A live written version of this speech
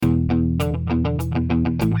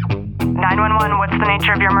What's the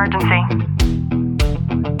nature of your emergency?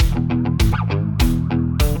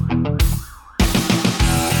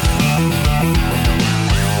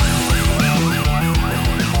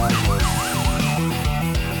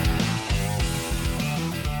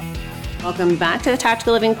 Welcome back to the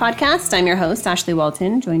Tactical Living Podcast. I'm your host, Ashley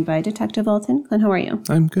Walton, joined by Detective Walton. Clint, how are you?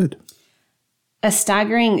 I'm good. A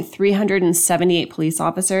staggering 378 police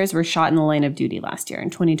officers were shot in the line of duty last year in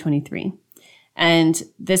 2023. And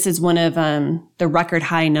this is one of the record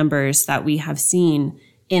high numbers that we have seen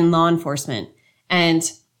in law enforcement. And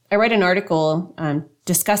I read an article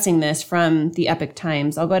discussing this from the Epoch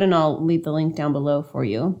Times. I'll go ahead and I'll leave the link down below for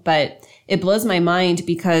you. But it blows my mind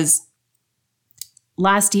because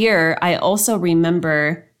last year, I also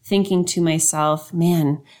remember thinking to myself,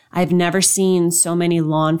 man, I've never seen so many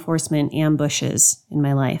law enforcement ambushes in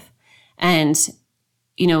my life. And,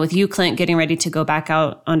 you know, with you, Clint, getting ready to go back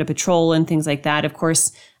out onto patrol and things like that, of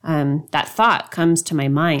course, that thought comes to my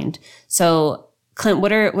mind. So, Clint,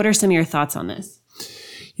 what are some of your thoughts on this?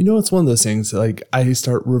 You know, it's one of those things, like I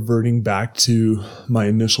start reverting back to my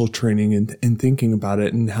initial training and thinking about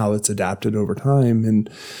it and how it's adapted over time. And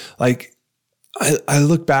like, I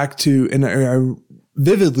look back to, and I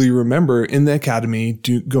vividly remember in the academy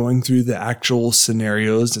going through the actual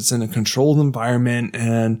scenarios. It's in a controlled environment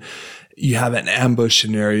and you have an ambush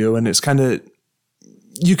scenario, and it's kind of,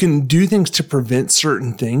 you can do things to prevent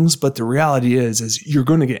certain things, but the reality is you're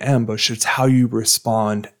going to get ambushed. It's how you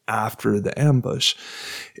respond after the ambush.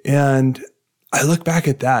 And I look back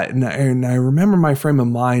at that and I remember my frame of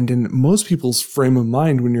mind, and most people's frame of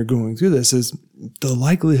mind when you're going through this is the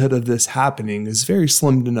likelihood of this happening is very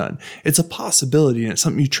slim to none. It's a possibility and it's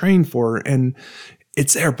something you train for and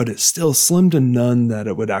it's there, but it's still slim to none that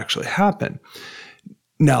it would actually happen.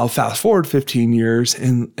 Now, fast forward 15 years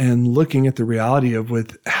and looking at the reality of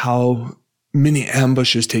with how many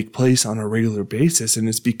ambushes take place on a regular basis, and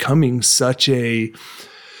it's becoming such a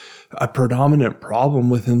predominant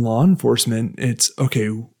problem within law enforcement. It's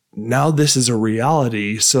okay. Now this is a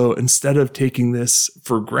reality. So instead of taking this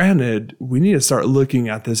for granted, we need to start looking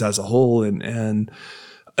at this as a whole and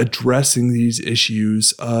addressing these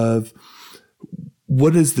issues of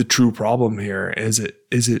what is the true problem here? Is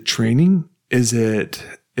it training? Is it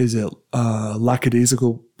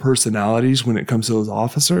lackadaisical personalities when it comes to those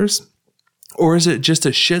officers? Or is it just a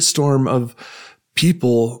shitstorm of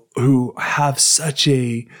people who have such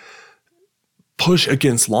a push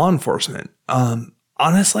against law enforcement?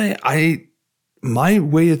 Honestly, my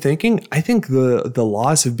way of thinking, I think the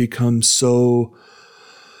laws have become so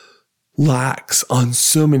lax on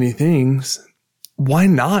so many things. Why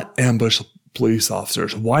not ambush police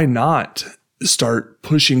officers? Why not start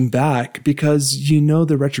pushing back? Because you know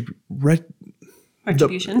the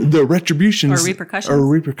retributions or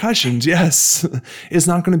repercussions, yes, is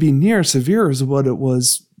not going to be near as severe as what it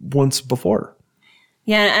was once before.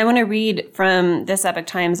 Yeah, I want to read from this Epoch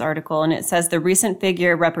Times article, and it says the recent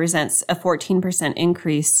figure represents a 14%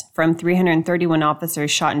 increase from 331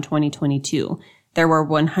 officers shot in 2022. There were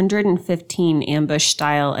 115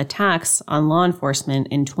 ambush-style attacks on law enforcement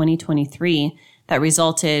in 2023 that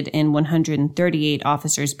resulted in 138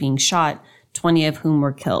 officers being shot, 20 of whom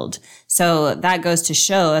were killed. So that goes to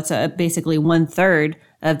show that's basically 1/3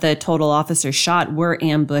 of the total officers shot were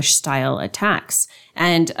ambush-style attacks.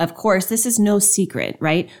 And of course, this is no secret,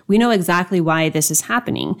 right? We know exactly why this is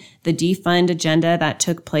happening. The defund agenda that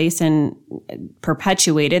took place and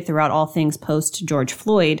perpetuated throughout all things post George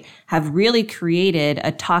Floyd have really created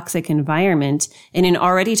a toxic environment in an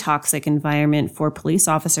already toxic environment for police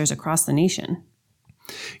officers across the nation.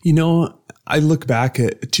 You know, I look back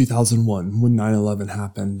at 2001 when 9/11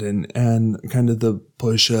 happened and kind of the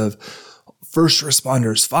push of first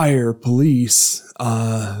responders, fire, police,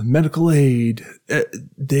 medical aid.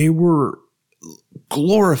 They were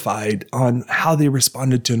glorified on how they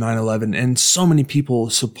responded to 9/11, and so many people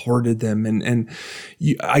supported them. And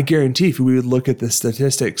I guarantee if we would look at the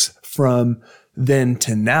statistics from then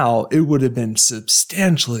to now, it would have been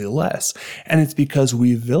substantially less. And it's because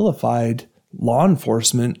we vilified law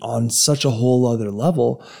enforcement on such a whole other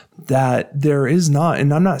level that there is not,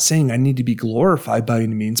 and I'm not saying I need to be glorified by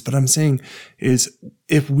any means, but I'm saying is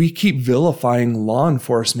if we keep vilifying law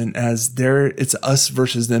enforcement as it's us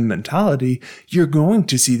versus them mentality, you're going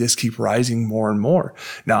to see this keep rising more and more.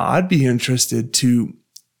 Now, I'd be interested to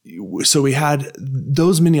so we had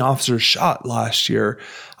those many officers shot last year.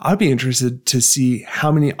 I'd be interested to see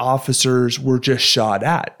how many officers were just shot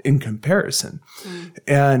at in comparison.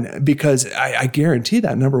 And because I guarantee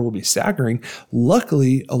that number will be staggering.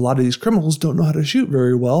 Luckily, a lot of these criminals don't know how to shoot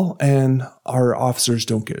very well, and our officers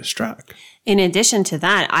don't get struck. In addition to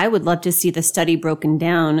that, I would love to see the study broken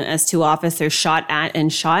down as to officers shot at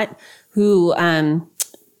and shot who,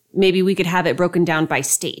 maybe we could have it broken down by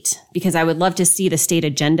state, because I would love to see the state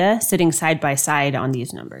agenda sitting side by side on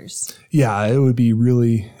these numbers. Yeah, it would be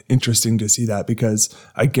really interesting to see that, because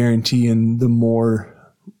I guarantee in the more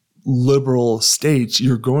liberal states,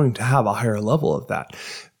 you're going to have a higher level of that.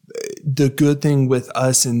 The good thing with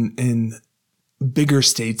us in bigger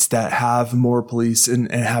states that have more police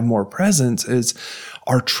and have more presence is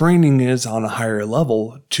our training is on a higher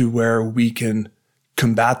level to where we can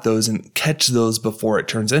combat those and catch those before it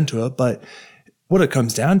turns into it. But what it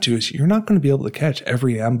comes down to is you're not going to be able to catch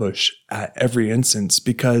every ambush at every instance,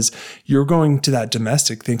 because you're going to that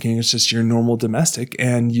domestic thinking it's just your normal domestic,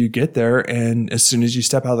 and you get there and as soon as you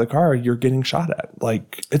step out of the car, you're getting shot at.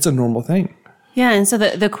 Like, it's a normal thing. Yeah. And so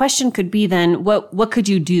the question could be then, what could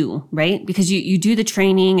you do, right? Because you do the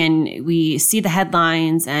training and we see the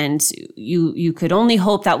headlines, and you could only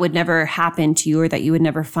hope that would never happen to you, or that you would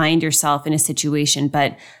never find yourself in a situation.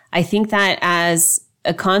 But I think that as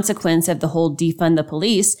a consequence of the whole defund the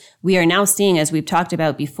police, we are now seeing, as we've talked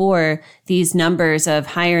about before, these numbers of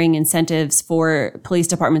hiring incentives for police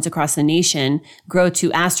departments across the nation grow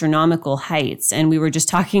to astronomical heights. And we were just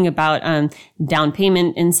talking about down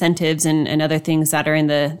payment incentives and other things that are in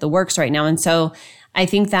the works right now. And so I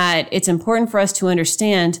think that it's important for us to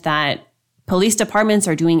understand that police departments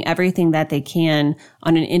are doing everything that they can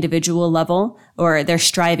on an individual level, or they're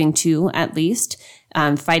striving to, at least,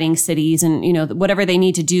 fighting cities and, whatever they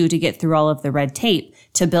need to do to get through all of the red tape,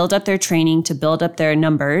 to build up their training, to build up their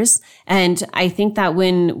numbers. And I think that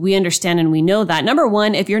when we understand and we know that, number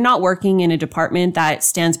one, if you're not working in a department that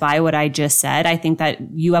stands by what I just said, I think that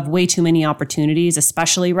you have way too many opportunities,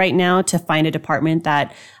 especially right now, to find a department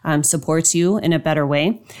that supports you in a better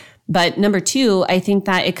way. But number two, I think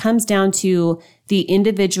that it comes down to the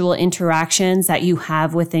individual interactions that you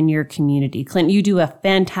have within your community. Clint, you do a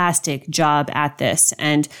fantastic job at this.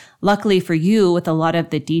 And luckily for you, with a lot of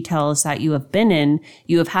the details that you have been in,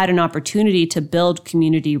 you have had an opportunity to build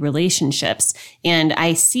community relationships. And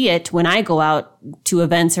I see it when I go out to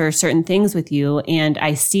events or certain things with you, and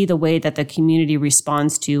I see the way that the community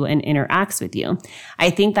responds to and interacts with you. I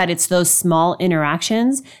think that it's those small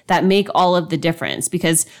interactions that make all of the difference,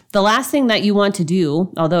 because the last thing that you want to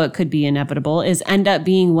do, although it could be inevitable, is end up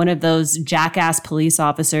being one of those jackass police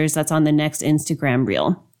officers that's on the next Instagram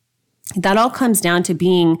reel. That all comes down to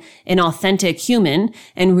being an authentic human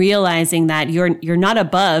and realizing that you're not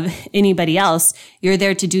above anybody else. You're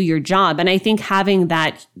there to do your job. And I think having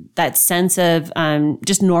that sense of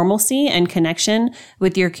just normalcy and connection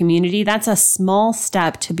with your community, that's a small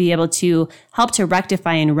step to be able to help to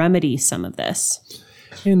rectify and remedy some of this.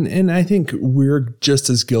 And I think we're just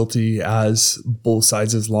as guilty as both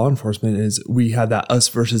sides as law enforcement is. We have that us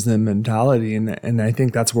versus them mentality. And I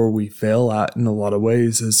think that's where we fail at in a lot of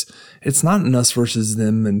ways is it's not an us versus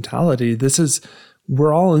them mentality.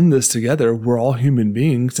 We're all in this together. We're all human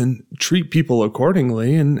beings, and treat people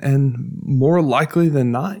accordingly. And more likely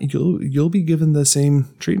than not, you'll be given the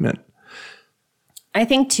same treatment. I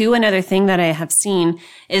think too, another thing that I have seen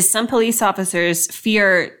is some police officers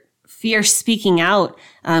fear speaking out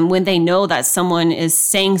when they know that someone is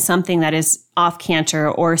saying something that is off canter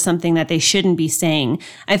or something that they shouldn't be saying.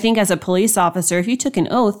 I think as a police officer, if you took an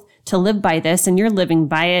oath to live by this and you're living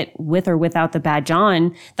by it with or without the badge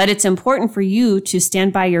on, that it's important for you to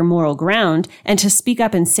stand by your moral ground and to speak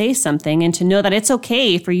up and say something, and to know that it's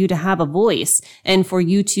okay for you to have a voice and for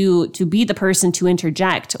you to be the person to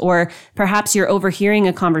interject. Or perhaps you're overhearing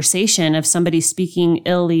a conversation of somebody speaking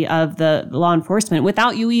illy of the law enforcement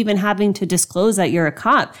without you even having to disclose that you're a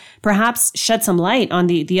cop. Perhaps shed some light on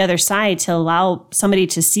the other side to allow somebody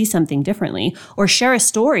to see something differently, or share a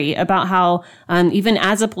story about how, even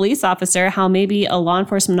as a police officer, how maybe a law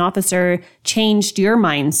enforcement officer changed your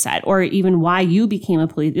mindset, or even why you became a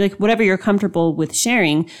police, like whatever you're comfortable with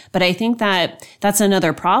sharing. But I think that that's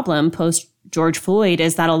another problem post George Floyd,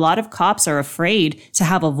 is that a lot of cops are afraid to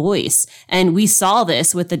have a voice. And we saw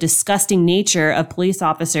this with the disgusting nature of police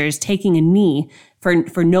officers taking a knee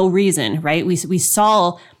for no reason, right? We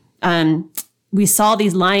saw, we saw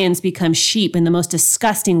these lions become sheep in the most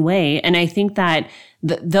disgusting way. And I think that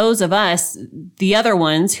those of us, the other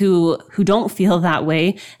ones who don't feel that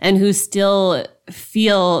way and who still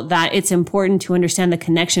feel that it's important to understand the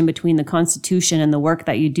connection between the Constitution and the work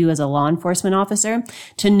that you do as a law enforcement officer,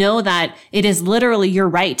 to know that it is literally your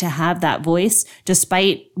right to have that voice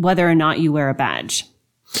despite whether or not you wear a badge.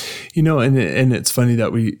 You know, and it's funny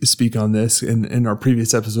that we speak on this. In our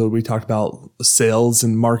previous episode, we talked about sales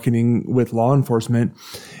and marketing with law enforcement.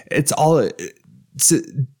 It's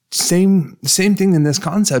same thing in this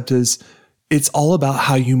concept is it's all about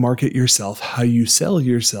how you market yourself, how you sell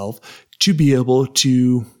yourself to be able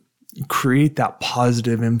to create that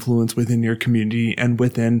positive influence within your community and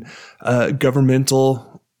within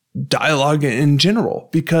governmental dialogue in general,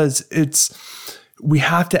 because we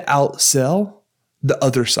have to outsell the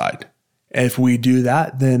other side. If we do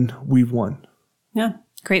that, then we've won. Yeah.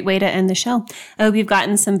 Great way to end the show. I hope you've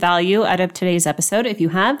gotten some value out of today's episode. If you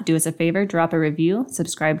have, do us a favor, drop a review,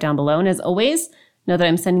 subscribe down below. And as always, know that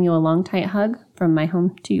I'm sending you a long, tight hug from my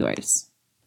home to yours.